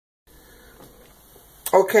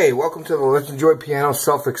Okay, welcome to the Let's Enjoy Piano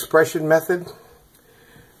Self-Expression Method.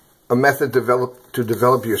 A method to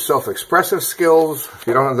develop your self-expressive skills. If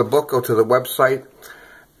you don't have the book, go to the website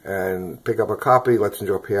and pick up a copy,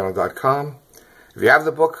 let'senjoypiano.com. If you have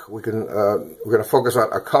the book, we're going to focus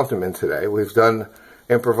on accompaniment today. We've done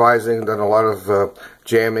improvising, done a lot of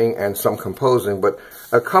jamming and some composing, but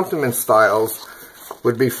accompaniment styles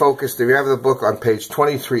would be focused, if you have the book, on page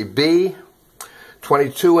 23B,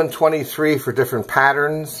 22 and 23 for different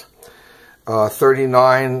patterns,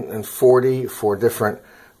 39 and 40 for different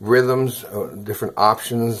rhythms, different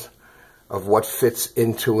options of what fits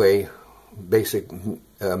into a basic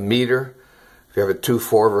meter. If you have a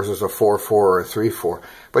 2/4 versus a 4/4 or a 3/4.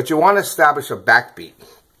 But you want to establish a backbeat.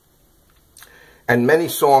 And many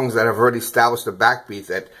songs that have already established a backbeat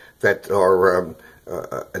that are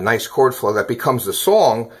a nice chord flow that becomes the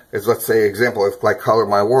song is, let's say, example of like Color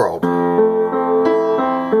My World.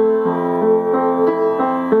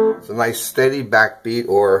 It's a nice steady backbeat,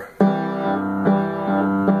 or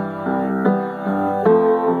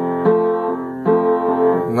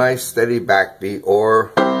nice steady backbeat,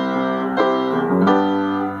 or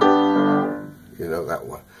you know that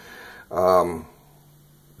one.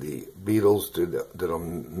 The Beatles did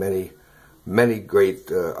many great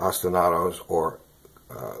ostinatos or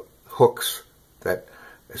hooks that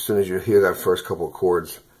as soon as you hear that first couple of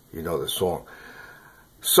chords, you know the song.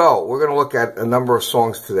 So we're going to look at a number of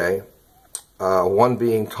songs today. One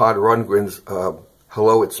being Todd Rundgren's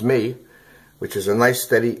Hello It's Me, which is a nice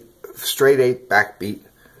steady straight 8 backbeat,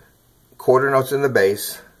 quarter notes in the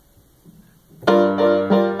bass, and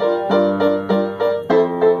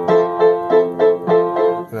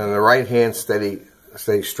then the right hand steady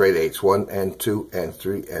straight 8s, 1 and 2 and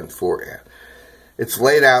 3 and 4 and. It's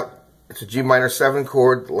laid out, it's a G minor 7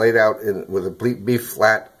 chord laid out with a B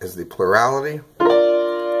flat as the plurality.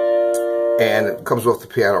 And it comes off the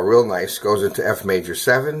piano real nice, goes into F major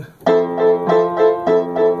 7.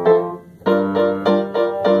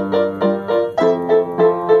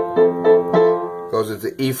 Goes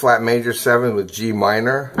into E flat major 7 with G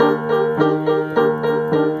minor.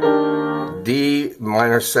 D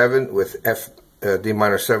minor 7 with D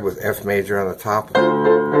minor 7 with F major on the top.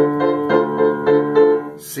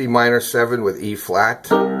 C minor 7 with E flat.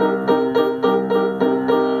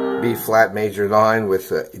 B flat major 9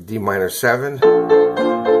 with D minor 7,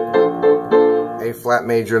 A flat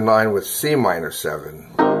major 9 with C minor 7,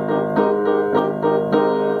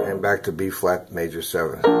 and back to B flat major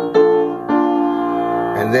 7.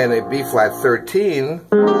 And then a B flat 13,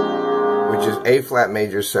 which is A flat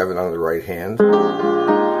major 7 on the right hand,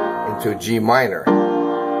 into G minor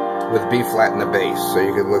with B flat in the bass. So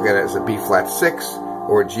you could look at it as a B flat 6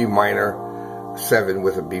 or a G minor 7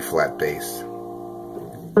 with a B flat bass.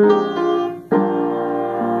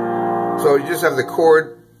 So you just have the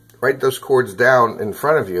chord, write those chords down in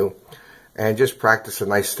front of you, and just practice a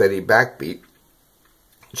nice steady backbeat.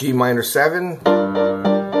 G minor 7,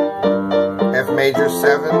 F major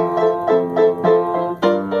 7,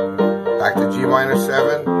 back to G minor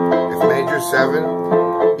 7, F major 7,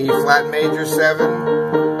 E flat major 7,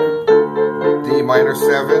 D minor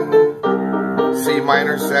 7, C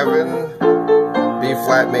minor 7, B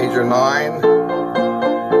flat major 9,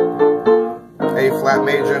 A flat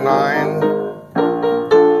major 9,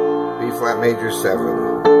 B flat major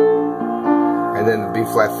 7, and then the B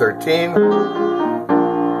flat 13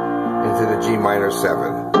 into the G minor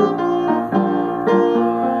 7.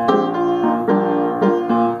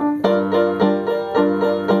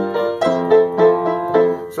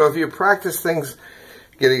 So if you practice things,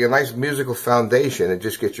 getting a nice musical foundation, it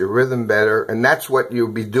just gets your rhythm better, and that's what you'll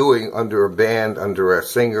be doing under a band, under a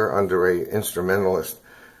singer, under a instrumentalist,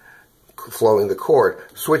 flowing the chord.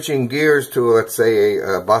 Switching gears to, let's say,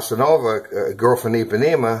 a bossa nova, Girl from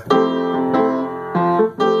Ipanema,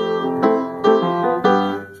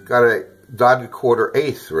 it's got a dotted quarter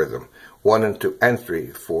 8th rhythm, 1 and 2 and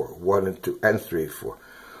 3, 4, 1 and 2 and 3, 4.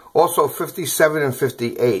 Also 57 and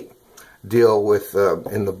 58 deal with,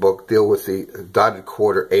 in the book, deal with the dotted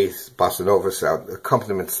quarter 8th bossa nova sound,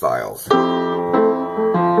 accompaniment styles.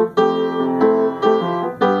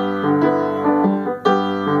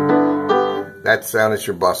 That sound is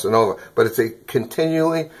your bossa nova, but it's a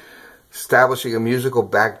continually establishing a musical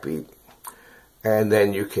backbeat, and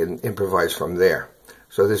then you can improvise from there.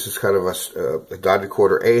 So this is kind of a dotted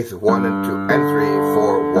quarter 8th, 1 and 2 and 3,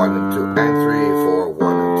 4, 1 and 2 and 3, 4,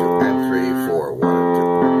 1 and 2 and 3, 4, 1 and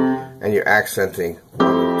 2, and you're accenting 1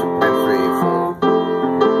 and 2 and 3, 4.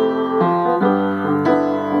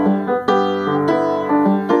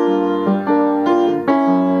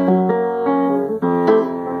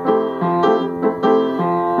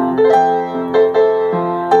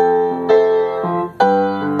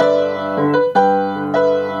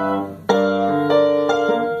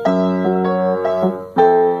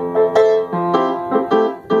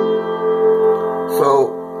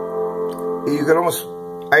 you can almost,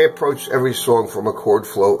 I approach every song from a chord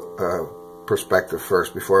flow perspective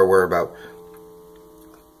first before I worry about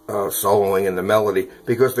soloing in the melody,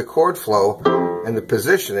 because the chord flow and the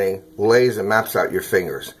positioning lays and maps out your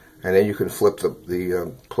fingers, and then you can flip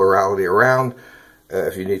the plurality around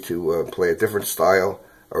if you need to play a different style,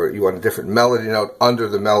 or you want a different melody note under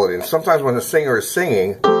the melody. And sometimes when the singer is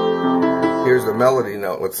singing, here's the melody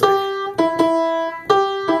note, let's say.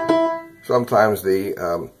 Sometimes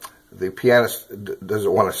the pianist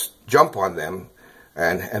doesn't want to jump on them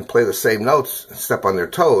and play the same notes and step on their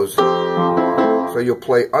toes. So you'll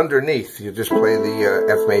play underneath. You just play the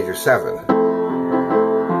F major 7.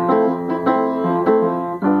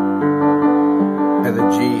 And the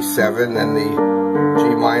G7 and the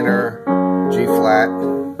G minor, G flat.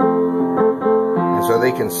 And so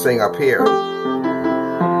they can sing up here.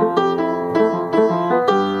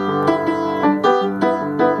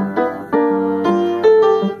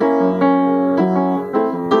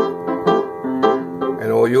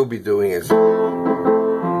 And all you'll be doing is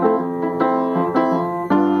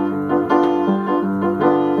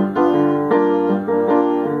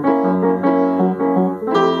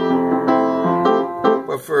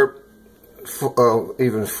for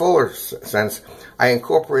even fuller sense, I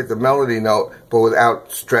incorporate the melody note, but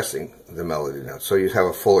without stressing the melody note, so you have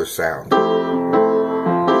a fuller sound.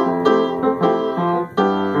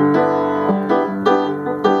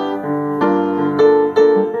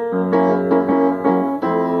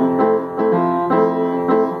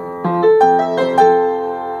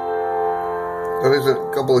 So there's a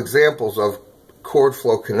couple examples of chord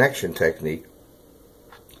flow connection technique.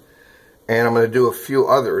 And I'm going to do a few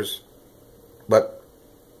others, but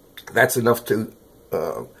that's enough to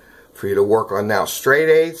for you to work on now. Straight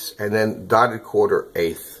eighths and then dotted quarter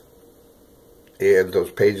eighth. And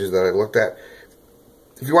those pages that I looked at.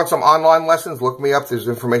 If you want some online lessons, look me up. There's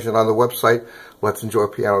information on the website,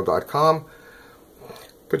 let'senjoypiano.com.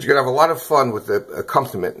 But you're going to have a lot of fun with the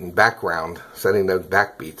accompaniment and background, setting those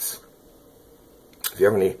backbeats. If you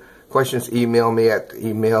have any questions, email me at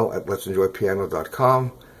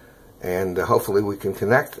email@let'senjoypiano.com. And hopefully we can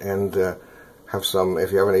connect and have some,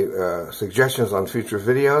 if you have any suggestions on future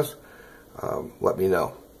videos, let me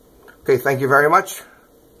know. Okay, thank you very much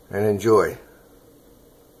and enjoy.